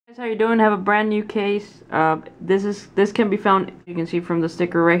Guys, how you doing? Have a brand new case. This can be found, you can see from the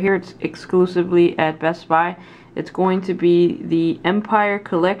sticker right here, it's exclusively at Best Buy. It's going to be the Empire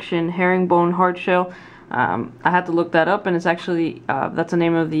Collection Herringbone Hardshell. I had to look that up, and it's actually that's the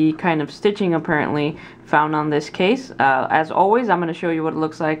name of the kind of stitching apparently found on this case. As always, I'm going to show you what it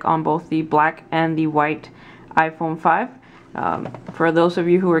looks like on both the black and the white iPhone 5. For those of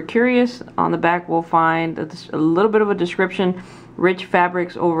you who are curious, on the back we'll find a little bit of a description. Rich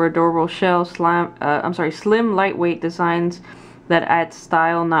fabrics over adorable shell, slim lightweight designs that add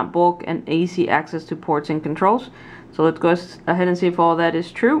style not bulk, and easy access to ports and controls. So let's go ahead and see if all that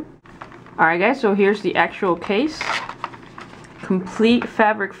is true. Alright guys, so here's the actual case. Complete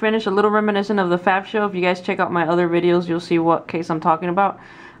fabric finish, a little reminiscent of the Fab Show. If you guys check out my other videos, you'll see what case I'm talking about.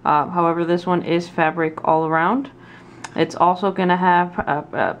 However, this one is fabric all around. It's also going to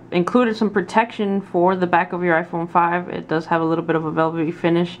have included some protection for the back of your iPhone 5. It does have a little bit of a velvety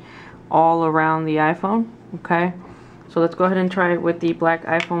finish all around the iPhone. Okay, so let's go ahead and try it with the black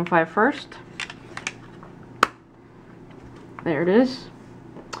iPhone 5 first. There it is.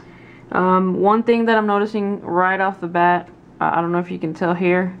 One thing that I'm noticing right off the bat, I don't know if you can tell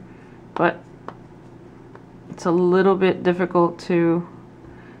here, but it's a little bit difficult to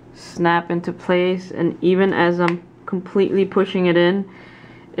snap into place, and even as I'm completely pushing it in,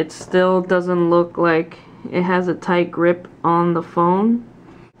 it still doesn't look like it has a tight grip on the phone.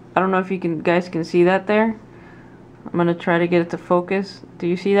 I don't know if you guys can see that there. I'm gonna try to get it to focus. Do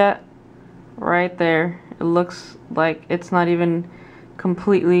you see that? Right there. It looks like it's not even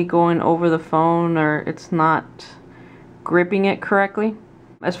completely going over the phone, or it's not gripping it correctly.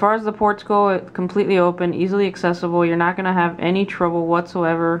 As far as the ports go, it's completely open, easily accessible. You're not gonna have any trouble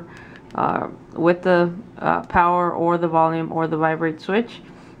whatsoever with the power or the volume or the vibrate switch.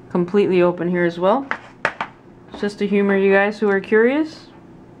 Completely open here as well. Just to humor you guys who are curious.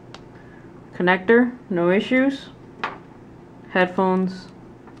 Connector, no issues. Headphones,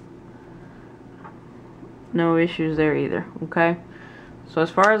 no issues there either. Okay, so as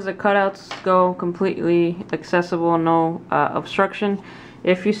far as the cutouts go, completely accessible, no obstruction.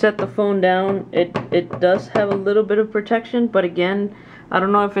 If you set the phone down, it does have a little bit of protection, but again, I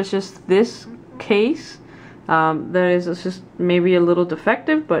don't know if it's just this case it's just maybe a little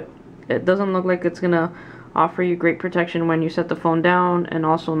defective, but it doesn't look like it's gonna offer you great protection when you set the phone down, and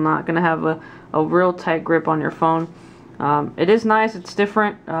also not gonna have a real tight grip on your phone. It is nice, it's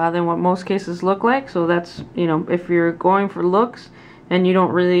different than what most cases look like, so that's, you know, if you're going for looks and you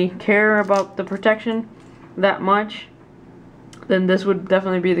don't really care about the protection that much, then this would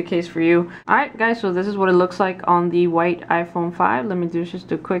definitely be the case for you. Alright guys, so this is what it looks like on the white iPhone 5. Let me do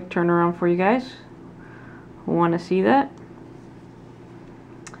just a quick turnaround for you guys who want to see that.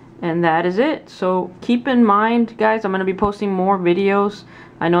 And that is it. So keep in mind guys, I'm going to be posting more videos.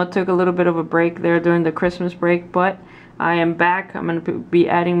 I know it took a little bit of a break there during the Christmas break, but I am back. I'm going to be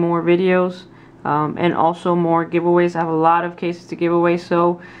adding more videos and also more giveaways. I have a lot of cases to give away,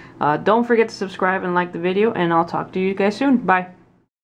 so don't forget to subscribe and like the video, and I'll talk to you guys soon. Bye.